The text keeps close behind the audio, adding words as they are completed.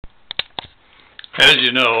As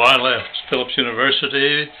you know, I left Phillips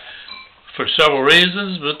University for several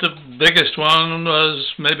reasons, but the biggest one was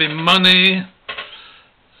maybe money,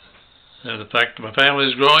 and the fact that my family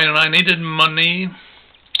was growing and I needed money.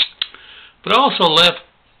 But I also left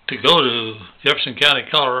to go to Jefferson County,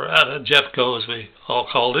 Colorado, Jeffco as we all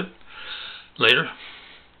called it later,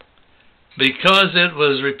 because it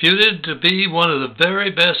was reputed to be one of the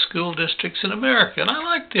very best school districts in America. And I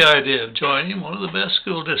liked the idea of joining one of the best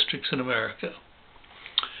school districts in America.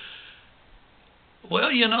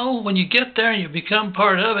 Well, you know, when you get there and you become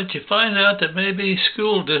part of it, you find out that maybe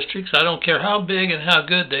school districts, I don't care how big and how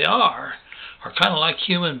good they are kind of like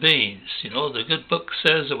human beings. You know, the good book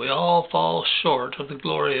says that we all fall short of the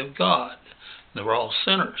glory of God, that we're all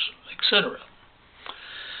sinners, etc.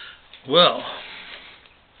 Well,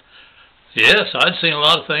 yes, I'd seen a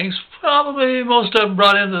lot of things, probably most of them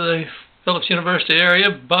brought into the Phillips University area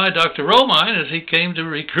by Dr. Romine as he came to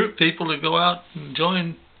recruit people to go out and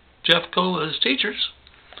join Jeffco as teachers.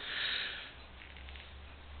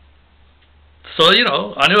 So, you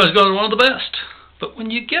know, I knew I was going to one of the best. But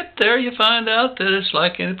when you get there, you find out that it's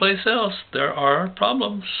like any place else. There are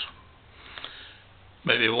problems.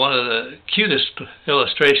 Maybe one of the cutest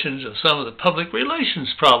illustrations of some of the public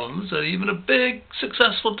relations problems that even a big,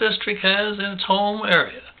 successful district has in its home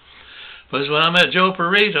area was when I met Joe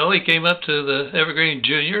Perito. He came up to the Evergreen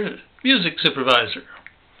Junior music supervisor.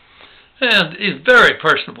 And he's a very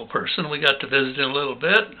personable person. We got to visit him a little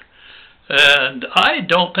bit. And I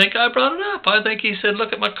don't think I brought it up. I think he said,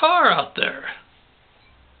 "Look at my car out there."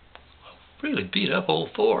 Really beat up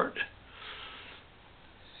old Ford.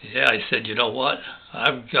 Yeah, I said, "You know what?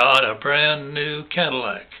 I've got a brand new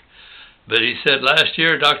Cadillac." But he said, "Last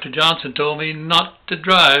year Dr. Johnson told me not to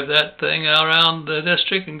drive that thing around the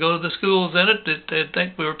district and go to the schools in it. That they'd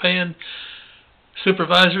think we were paying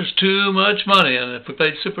supervisors too much money, and if we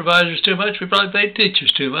paid supervisors too much, we probably paid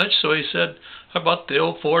teachers too much." So he said, "I bought the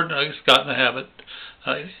old Ford and I just got in the habit.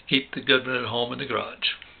 I keep the good one at home in the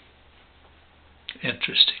garage."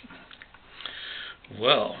 Interesting.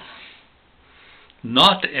 Well,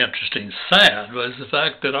 not interesting, sad was the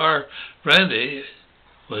fact that our Randy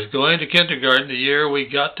was going to kindergarten the year we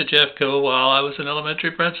got to Jeffco while I was an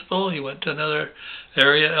elementary principal. He went to another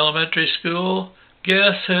area elementary school.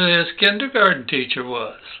 Guess who his kindergarten teacher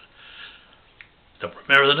was? Don't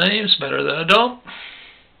remember the names, better than I don't.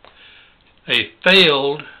 A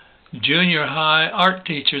failed junior high art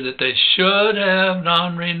teacher that they should have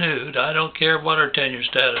non-renewed. I don't care what her tenure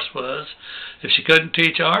status was. If she couldn't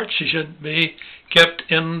teach art, she shouldn't be kept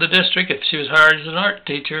in the district if she was hired as an art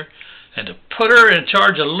teacher. And to put her in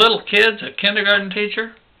charge of little kids, a kindergarten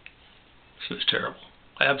teacher, she was terrible.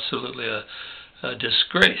 Absolutely a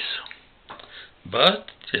disgrace.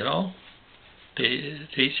 But, you know, the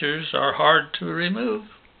teachers are hard to remove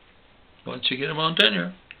once you get them on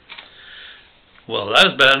tenure. Well, that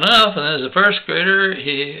was bad enough, and as a first grader,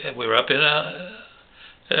 we were up in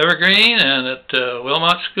Evergreen and at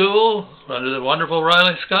Wilmot School under the wonderful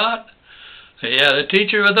Riley Scott. He had a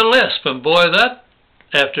teacher with a lisp, and boy, that,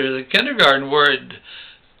 after the kindergarten, worried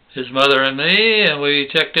his mother and me, and we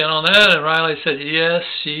checked in on that, and Riley said, "Yes,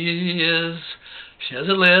 she has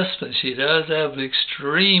a lisp, and she does have an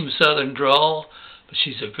extreme southern drawl, but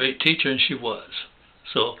she's a great teacher," and she was.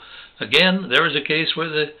 So, again, there was a case where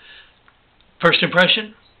the first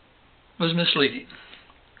impression was misleading.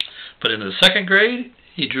 But in the second grade,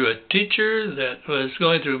 he drew a teacher that was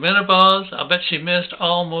going through menopause. I bet she missed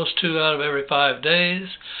almost 2 out of every 5 days.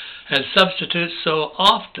 Had substitutes so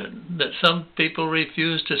often that some people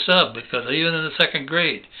refused to sub, because even in the second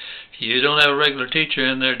grade, if you don't have a regular teacher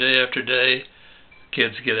in there day after day,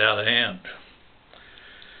 kids get out of hand.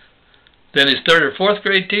 Then his 3rd or 4th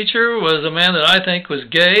grade teacher was a man that I think was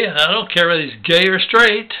gay. I don't care whether he's gay or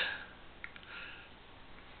straight,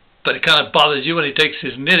 but it kind of bothers you when he takes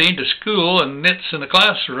his knitting to school and knits in the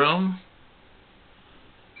classroom.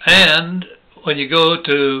 And when you go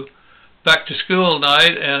to back to school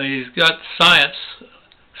night and he's got science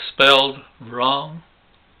spelled wrong.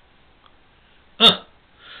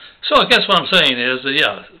 So I guess what I'm saying is that,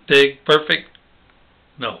 yeah, big, perfect,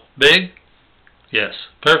 no. Big, yes.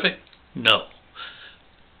 Perfect, no.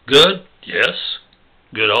 Good, yes.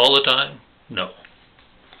 Good all the time, no.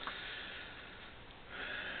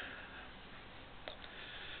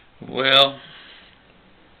 Well,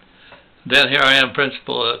 then here I am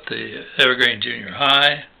principal at the Evergreen Junior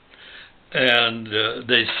High, and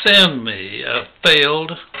they send me a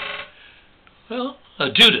failed, well,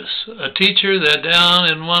 a Judas, a teacher that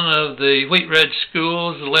down in one of the Wheat Ridge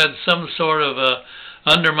schools led some sort of a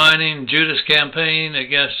undermining Judas campaign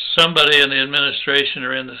against somebody in the administration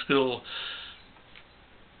or in the school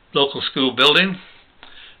local school building.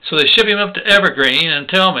 So they ship him up to Evergreen and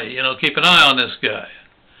tell me, keep an eye on this guy.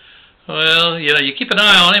 Well, you keep an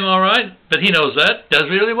eye on him, all right, but he knows that, does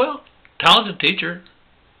really well. Talented teacher,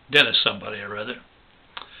 Dennis somebody or other.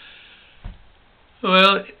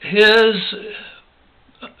 Well, his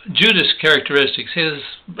Judas characteristics, his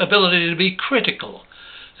ability to be critical,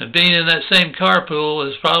 and being in that same carpool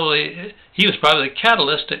he was probably the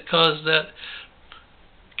catalyst that caused that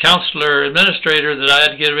counselor administrator that I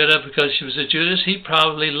had to get rid of because she was a Judas. He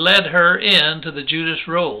probably led her into the Judas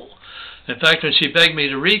role. In fact, when she begged me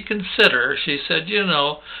to reconsider, she said,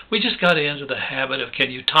 we just got into the habit of,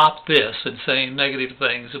 can you top this, and saying negative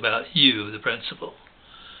things about you, the principal.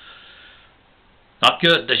 Not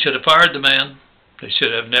good. They should have fired the man. They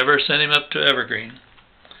should have never sent him up to Evergreen.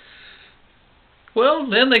 Well,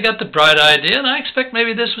 then they got the bright idea, and I expect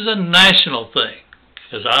maybe this was a national thing,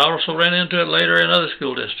 because I also ran into it later in other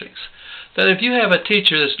school districts, that if you have a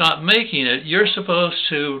teacher that's not making it, you're supposed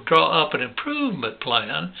to draw up an improvement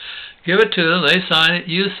plan, give it to them, they sign it,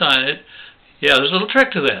 you sign it. Yeah, there's a little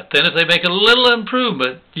trick to that. Then if they make a little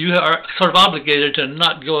improvement, you are sort of obligated to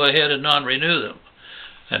not go ahead and non-renew them.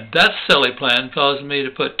 And that silly plan caused me to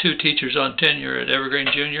put 2 teachers on tenure at Evergreen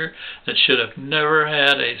Junior that should have never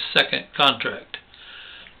had a second contract.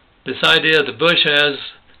 This idea that Bush has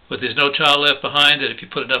with his No Child Left Behind, that if you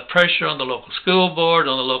put enough pressure on the local school board,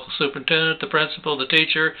 on the local superintendent, the principal, the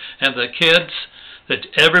teacher, and the kids, that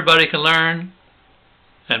everybody can learn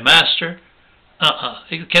and master.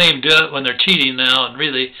 You can't even do it when they're cheating now and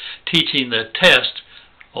really teaching the test.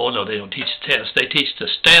 Oh no, they don't teach the test. They teach the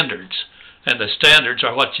standards. And the standards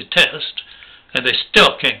are what you test, and they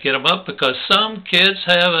still can't get them up because some kids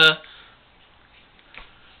have a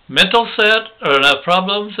mental set or enough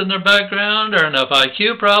problems in their background or enough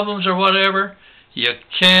IQ problems or whatever. You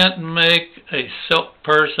can't make a silk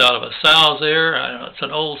purse out of a sow's ear. I know it's an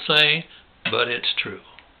old saying, but it's true.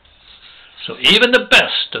 So even the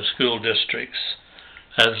best of school districts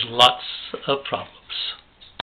has lots of problems.